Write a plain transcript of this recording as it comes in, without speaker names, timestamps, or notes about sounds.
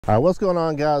All right, what's going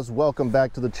on, guys? Welcome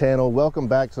back to the channel. Welcome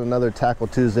back to another Tackle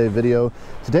Tuesday video.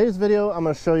 Today's video, I'm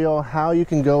going to show you all how you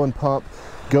can go and pump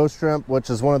ghost shrimp,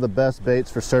 which is one of the best baits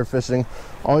for surf fishing.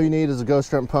 All you need is a ghost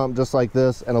shrimp pump just like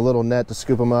this and a little net to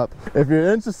scoop them up. If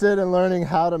you're interested in learning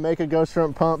how to make a ghost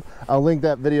shrimp pump, I'll link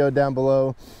that video down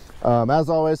below. As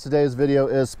always, today's video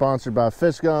is sponsored by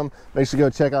Fish Gum. Make sure you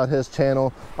go check out his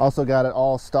channel. Also got it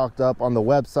all stocked up on the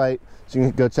website. So you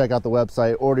can go check out the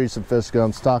website, order you some Fish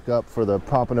Gum, stock up for the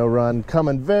Pompano run.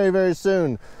 Coming very, very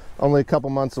soon. Only a couple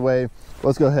months away.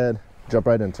 Let's go ahead, jump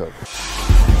right into it.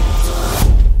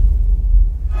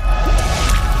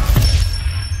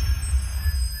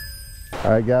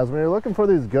 All right, guys, when you're looking for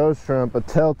these ghost shrimp, a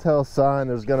telltale sign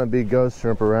there's gonna be ghost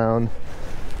shrimp around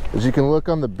is you can look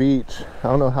on the beach. I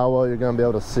don't know how well you're gonna be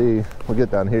able to see. We'll get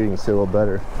down here, you can see a little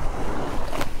better.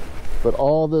 But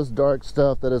all this dark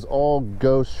stuff, that is all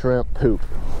ghost shrimp poop.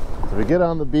 So if you get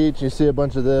on the beach and you see a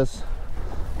bunch of this,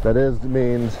 that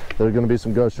means there's gonna be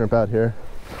some ghost shrimp out here.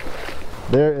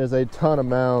 There is a ton of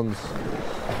mounds.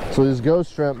 So these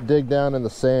ghost shrimp dig down in the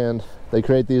sand. They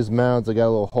create these mounds that got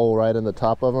a little hole right in the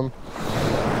top of them.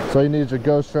 So you need your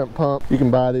ghost shrimp pump. You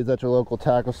can buy these at your local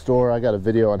tackle store. I got a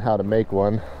video on how to make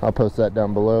one. I'll post that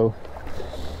down below.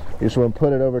 You just want to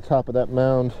put it over top of that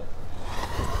mound.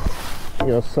 You're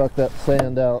gonna suck that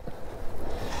sand out.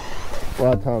 A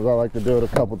lot of times I like to do it a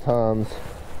couple times.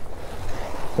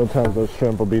 Sometimes those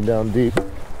shrimp will be down deep.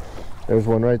 There's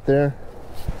one right there.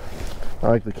 I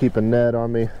like to keep a net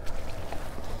on me.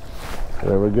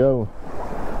 There we go.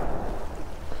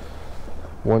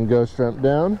 One ghost shrimp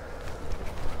down.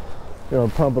 I'm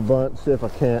gonna pump a bunch, see if I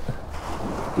can't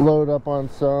load up on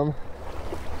some.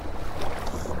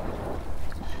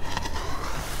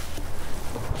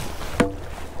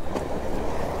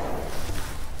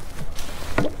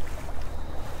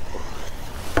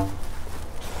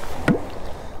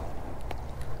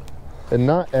 And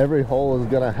not every hole is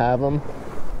gonna have them.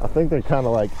 I think they're kind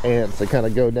of like ants. They kind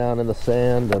of go down in the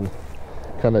sand and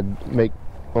kind of make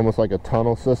almost like a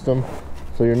tunnel system.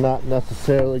 So you're not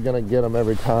necessarily gonna get them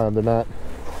every time. They're not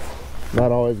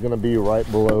always gonna be right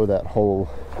below that hole.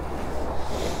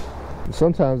 And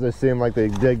sometimes they seem like they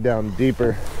dig down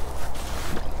deeper.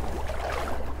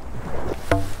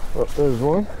 Oh, there's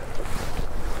one.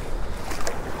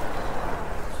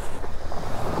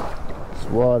 This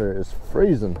water is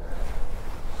freezing.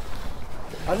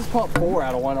 I just popped 4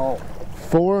 out of 1 hole.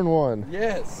 4 and 1.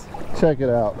 Yes. Check it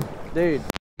out. Dude,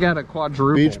 got a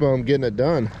quadruple. Beach bum getting it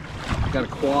done. Got a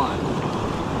quad.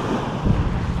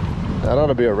 That ought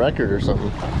to be a record or something.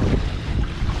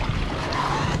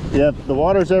 Yeah, if the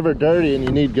water's ever dirty and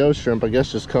you need ghost shrimp, I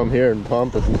guess just come here and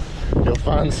pump and you'll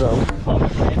find some.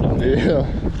 Yeah.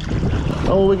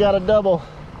 Oh, we got a double.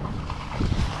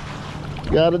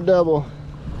 Got a double.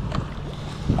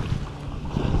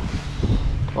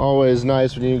 Always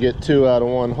nice when you can get 2 out of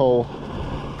 1 hole.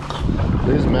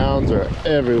 These mounds are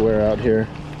everywhere out here.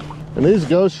 And these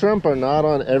ghost shrimp are not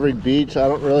on every beach. I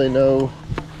don't really know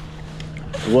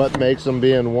what makes them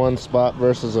be in one spot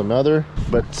versus another,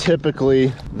 but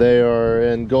typically they are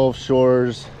in Gulf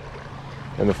Shores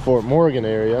and the Fort Morgan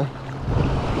area.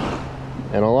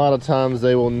 And a lot of times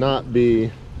they will not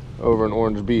be over in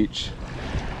Orange Beach.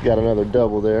 Got another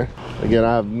double there. Again,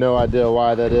 I have no idea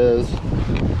why that is.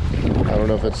 I don't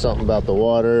know if it's something about the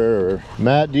water or...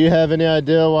 Matt, do you have any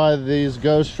idea why these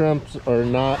ghost shrimps are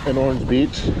not in Orange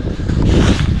Beach? Well,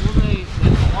 they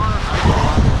are.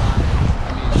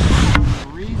 I mean, the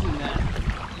reason that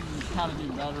you kind of do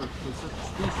better with certain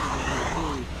species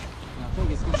too, and I think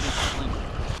it's going to be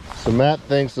salinity. So Matt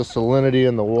thinks the salinity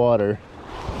in the water,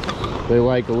 they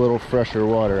like a little fresher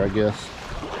water, I guess.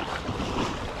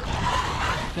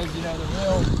 Because, you know, the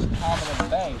real common in the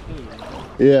bay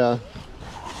too. Yeah.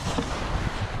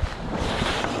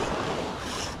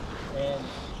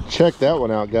 Check that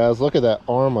one out, guys. Look at that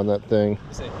arm on that thing.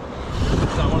 Is that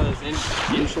one of those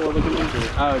inshore looking things?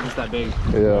 Oh, just that big.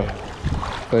 Yeah.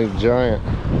 Thing's giant.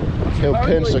 He'll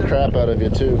pinch the crap out of you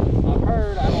too. I've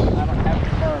heard, I don't have it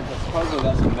confirmed, but supposedly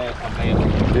that's a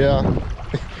male. Yeah.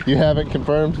 You haven't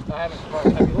confirmed? I haven't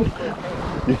confirmed. Have you looked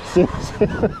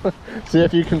for it? See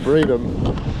if you can breed them.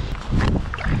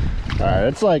 Alright,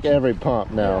 it's like every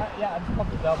pump now. Yeah, I just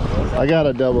pumped a double. I got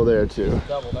a double there too.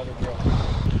 Double, that is real.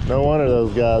 No wonder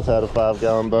those guys had a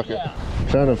 5-gallon bucket. Yeah.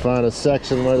 Trying to find a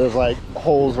section where there's like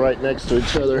holes right next to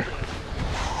each other.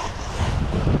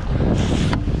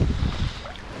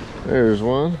 There's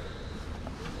one.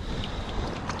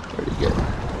 Where'd he get?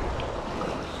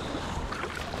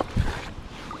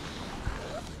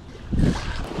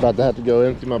 About to have to go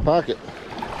empty my pocket.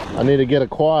 I need to get a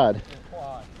quad.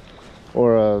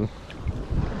 Or a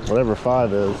whatever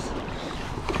 5 is.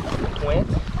 Quint?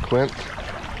 Quint?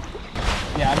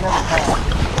 Yeah, I've never caught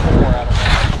 4 out of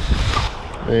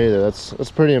that. Me either.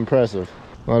 That's pretty impressive.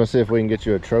 I want to see if we can get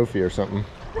you a trophy or something.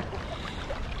 Like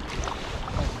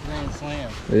a grand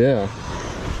slam. Yeah.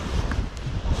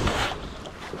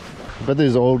 I bet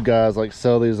these old guys like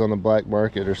sell these on the black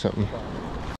market or something.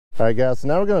 All right, guys, so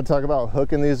now we're going to talk about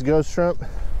hooking these ghost shrimp.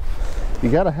 You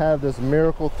got to have this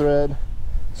miracle thread.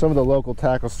 Some of the local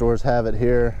tackle stores have it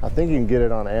here. I think you can get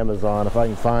it on Amazon. If I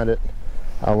can find it,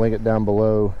 I'll link it down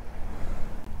below.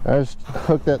 I just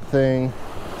hook that thing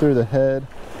through the head,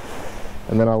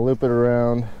 and then I'll loop it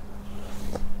around,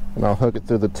 and I'll hook it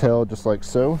through the tail just like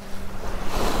so.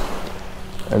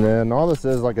 And then all this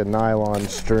is like a nylon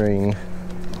string.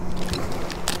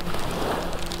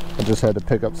 I just had to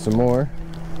pick up some more.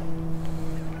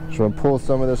 Just want to pull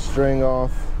some of this string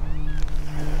off.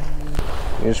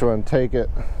 You just want to take it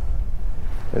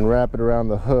and wrap it around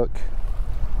the hook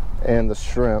and the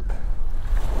shrimp.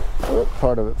 Oh,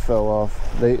 part of it fell off.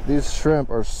 These shrimp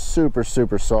are super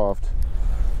soft.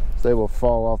 So they will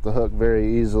fall off the hook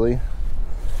very easily.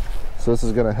 So this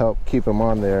is going to help keep them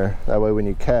on there. That way when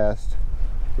you cast,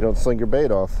 you don't sling your bait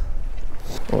off.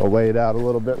 We'll weigh it out a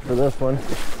little bit for this one.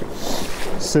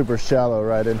 Super shallow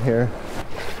right in here.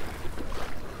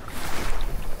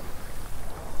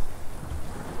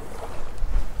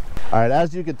 All right,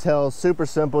 as you can tell, super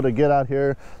simple to get out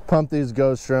here, pump these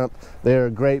ghost shrimp. They're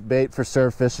a great bait for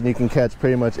surf fishing. You can catch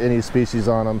pretty much any species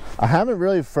on them. I haven't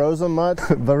really frozen much,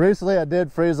 but recently I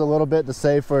did freeze a little bit to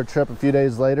save for a trip a few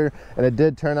days later, and it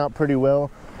did turn out pretty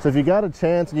well. So if you got a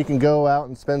chance and you can go out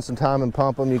and spend some time and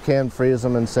pump them, you can freeze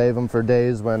them and save them for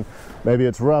days when maybe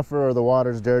it's rougher or the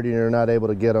water's dirty and you're not able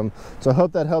to get them. So I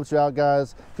hope that helps you out,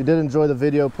 guys. If you did enjoy the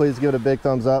video, please give it a big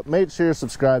thumbs up. Make sure you're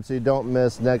subscribed so you don't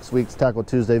miss next week's Tackle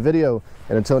Tuesday video.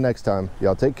 And until next time,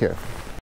 y'all take care.